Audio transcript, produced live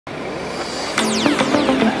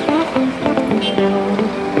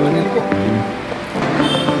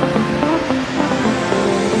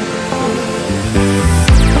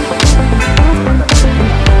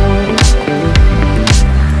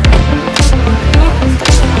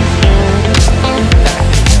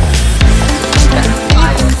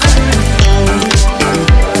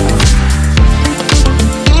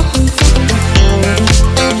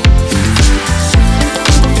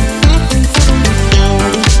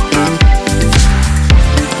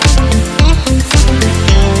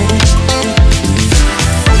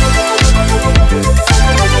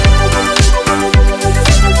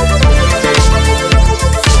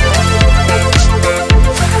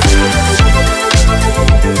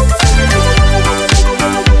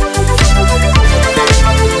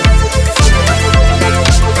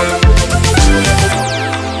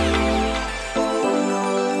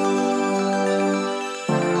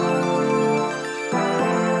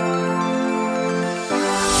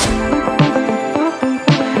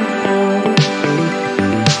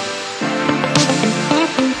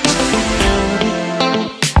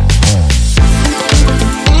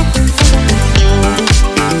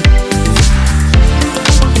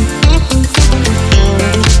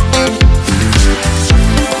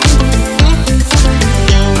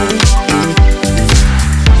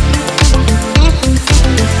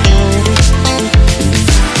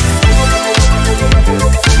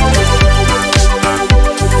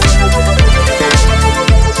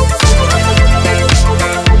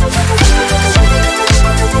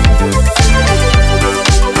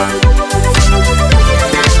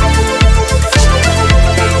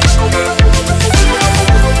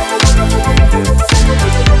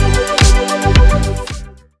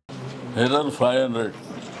500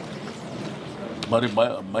 మరి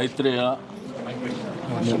Maitreya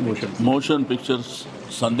motion pictures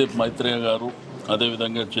Sandeep Maitreya గారు,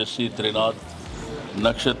 అదేవిధంగా జెస్సీ త్రినాథ్,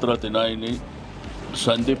 నక్షత్ర తినాయిని,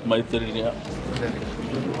 సందీప్ మైత్రేయ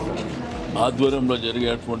ఆధ్వర్యంలో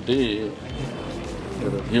జరిగేటువంటి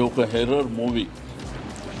ఈ యొక్క హెర్రర్ మూవీ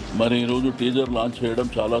మరి ఈరోజు టీజర్ లాంచ్ చేయడం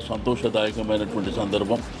చాలా సంతోషదాయకమైనటువంటి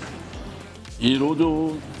సందర్భం. ఈరోజు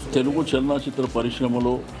తెలుగు చలనచిత్ర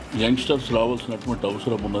పరిశ్రమలో యంగ్స్టర్స్ రావాల్సినటువంటి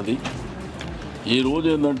అవసరం ఉన్నది. ఈరోజు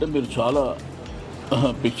ఏంటంటే మీరు చాలా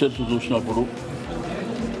పిక్చర్స్ చూసినప్పుడు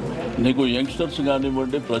నీకు యంగ్స్టర్స్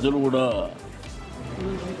కానివ్వండి, ప్రజలు కూడా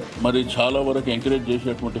మరి చాలా వరకు ఎంకరేజ్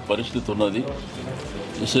చేసేటువంటి పరిస్థితి ఉన్నది.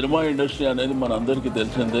 ఈ సినిమా ఇండస్ట్రీ అనేది మన అందరికీ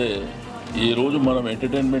తెలిసిందే. ఈరోజు మనం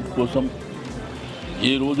ఎంటర్టైన్మెంట్ కోసం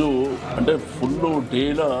ఈరోజు అంటే ఫుల్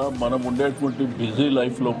డేలా మనం ఉండేటువంటి బిజీ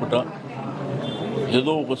లైఫ్ లోపల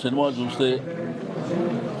ఏదో ఒక సినిమా చూస్తే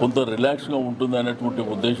కొంత రిలాక్స్గా ఉంటుంది అనేటువంటి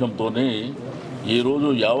ఉద్దేశంతోనే ఈరోజు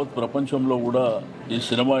యావత్ ప్రపంచంలో కూడా ఈ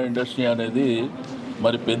సినిమా ఇండస్ట్రీ అనేది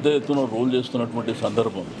మరి పెద్ద ఎత్తున రోల్ చేస్తున్నటువంటి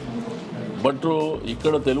సందర్భం. బట్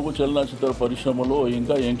ఇక్కడ తెలుగు చలనచిత్ర పరిశ్రమలో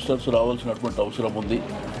ఇంకా యంగ్స్టర్స్ రావాల్సినటువంటి అవసరం ఉంది.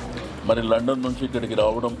 మరి లండన్ నుంచి ఇక్కడికి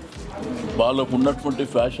రావడం, వాళ్ళకు ఉన్నటువంటి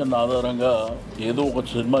ఫ్యాషన్ ఆధారంగా ఏదో ఒక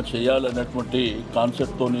సినిమా చేయాలనేటువంటి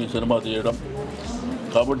కాన్సెప్ట్తో ఈ సినిమా తీయడం.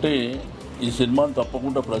 కాబట్టి ఈ సినిమాను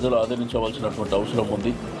తప్పకుండా ప్రజలు ఆదరించవలసినటువంటి అవసరం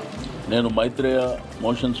ఉంది. నేను మైత్రేయ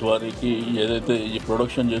మోషన్స్ వారికి, ఏదైతే ఈ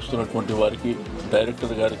ప్రొడక్షన్ చేస్తున్నటువంటి వారికి,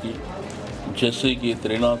 డైరెక్టర్ గారికి, జెస్సీకి,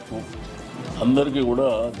 త్రినాథ్కు, అందరికీ కూడా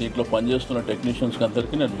దీంట్లో పనిచేస్తున్న టెక్నీషియన్స్కి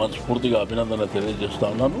అందరికీ నేను మనస్ఫూర్తిగా అభినందన తెలియజేస్తా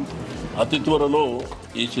ఉన్నాను. అతి త్వరలో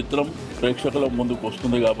ఈ చిత్రం ప్రేక్షకుల ముందుకు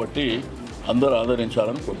వస్తుంది కాబట్టి అందరూ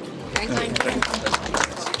ఆదరించాలని కోరుతున్నాను.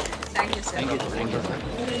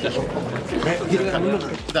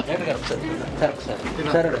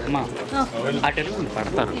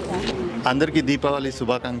 అందరికీ దీపావళి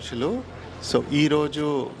శుభాకాంక్షలు. సో ఈరోజు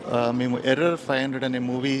మేము ఎర్రర్ 500 అనే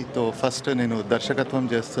మూవీతో ఫస్ట్ నేను దర్శకత్వం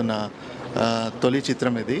చేస్తున్న తొలి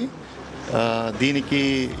చిత్రం ఇది. దీనికి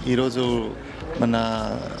ఈరోజు మన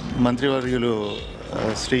మంత్రివర్యులు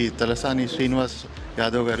శ్రీ తలసాని శ్రీనివాస్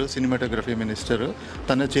యాదవ్ గారు, సినిమాటోగ్రఫీ మినిస్టరు,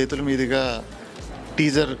 తన చేతుల మీదుగా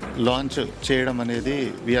టీజర్ లాంచ్ చేయడం అనేది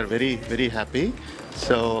we are very very happy.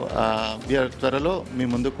 So we are త్వరలో మీ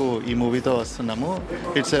ముందుకు ఈ మూవీతో వస్తున్నాము.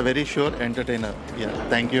 It's a very sure entertainer.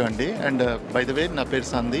 Thank you అండి. అండ్ బై ద వే, నా పేరు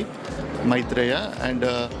Sandeep Maitreya and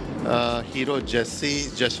hero Jessie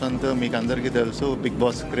Jaswanth మీకు అందరికీ తెలుసు, బిగ్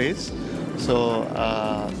బాస్ క్రేజ్. సో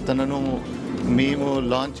తనను మేము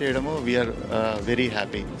లాంచ్ చేయడము we are very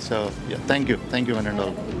happy. So thank you one and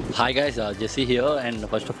all. Hi guys, Jesse here, and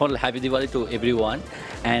first of all happy Diwali to everyone,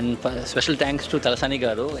 and special thanks to Talasani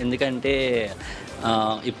garu endukante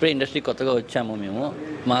ఇప్పుడే industry కొత్తగా వచ్చాము. మేము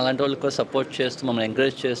మాలాంటి వాళ్ళకి కూడా సపోర్ట్ చేస్తూ మమ్మల్ని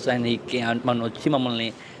ఎంకరేజ్ చేస్తూ ఆయన మనం వచ్చి మమ్మల్ని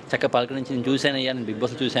చక్కగా పలకరించి నేను చూశాను, అయ్యా నేను బిగ్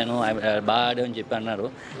బాస్ చూశాను, బాగా ఆడామని చెప్పి అన్నారు.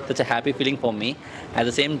 It's happy feeling for me. At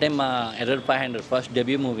the same time మా ఎర్రర్ 500 ఫస్ట్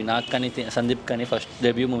డెబ్యూ మూవీ, నాకు కానీ సందీప్ కానీ ఫస్ట్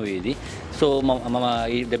డెబ్యూ మూవీ ఇది. సో మా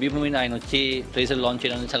ఈ డెబ్యూ మూవీని ఆయన వచ్చి ట్రైలర్ లాంచ్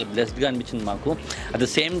చేయడానికి చాలా బ్లెస్డ్గా అనిపించింది మాకు. అట్ ద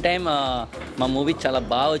సేమ్ టైమ్ మా మూవీ చాలా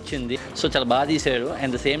బాగా వచ్చింది. సో చాలా బాగా తీశారు.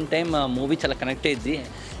 And the same time movie చాలా కనెక్ట్ అయ్యింది.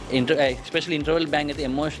 ఎస్పెషల్లీ ఇంటర్వెల్ బ్యాంక్ అయితే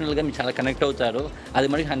ఎమోషనల్గా మీరు చాలా కనెక్ట్ అవుతారు. అది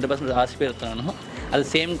మనకి 100% ఆశపెడుతున్నాను. At the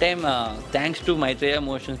same time thanks to Maitreya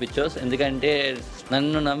motion pictures, ఎందుకంటే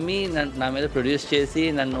నన్ను నమ్మి నా మీద ప్రొడ్యూస్ చేసి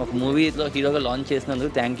నన్ను ఒక మూవీలో హీరోగా లాంచ్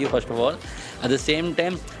చేసినందుకు thank you first of all. At the same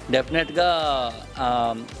time డెఫినెట్గా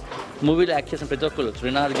మూవీలో యాక్ట్ చేసిన ప్రతి ఒక్కరు,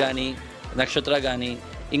 త్రినాథ్ కానీ, నక్షత్ర కానీ,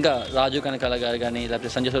 ఇంకా రాజు కనకాల గారు కానీ, లేకపోతే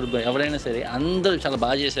సంజయ్ స్వరూప్ గారు, ఎవరైనా సరే అందరూ చాలా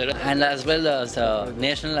బాగా చేశారు. And as well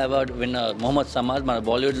national award winner Mohammed Samad మన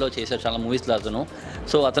బాలీవుడ్లో చేశారు చాలా మూవీస్లో అతను.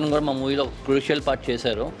 సో అతను కూడా మా మూవీలో క్రూషియల్ పార్ట్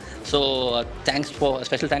చేశారు. So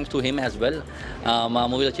special thanks to him as well మా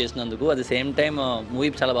మూవీలో చేసినందుకు. At the same time movie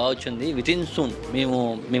చాలా బాగా వచ్చింది. వితిన్ సూన్ మేము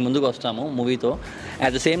ముందుకు వస్తాము మూవీతో.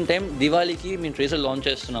 అట్ ద సేమ్ టైం దివాళీకి మేము ట్రైలర్ లాంచ్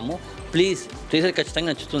చేస్తున్నాము. ప్లీజ్ ట్రైలర్ ఖచ్చితంగా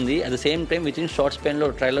నచ్చుతుంది. At the same time within short స్పాన్లో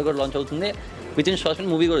trailer కూడా లాంచ్ అవుతుంది. వితిన్ షార్ట్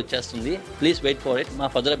స్పాన్ మూవీ కూడా వచ్చేస్తుంది. Please wait for it. మా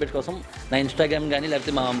ఫర్దర్ అప్డేట్ కోసం నా ఇన్స్టాగ్రామ్ కానీ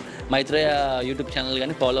లేకపోతే మా మైత్రేయ యూట్యూబ్ ఛానల్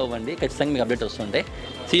కానీ ఫాలో అవ్వండి. ఖచ్చితంగా మీకు అప్డేట్ వస్తుంటాయి.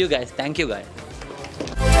 See you guys. Thank you guys.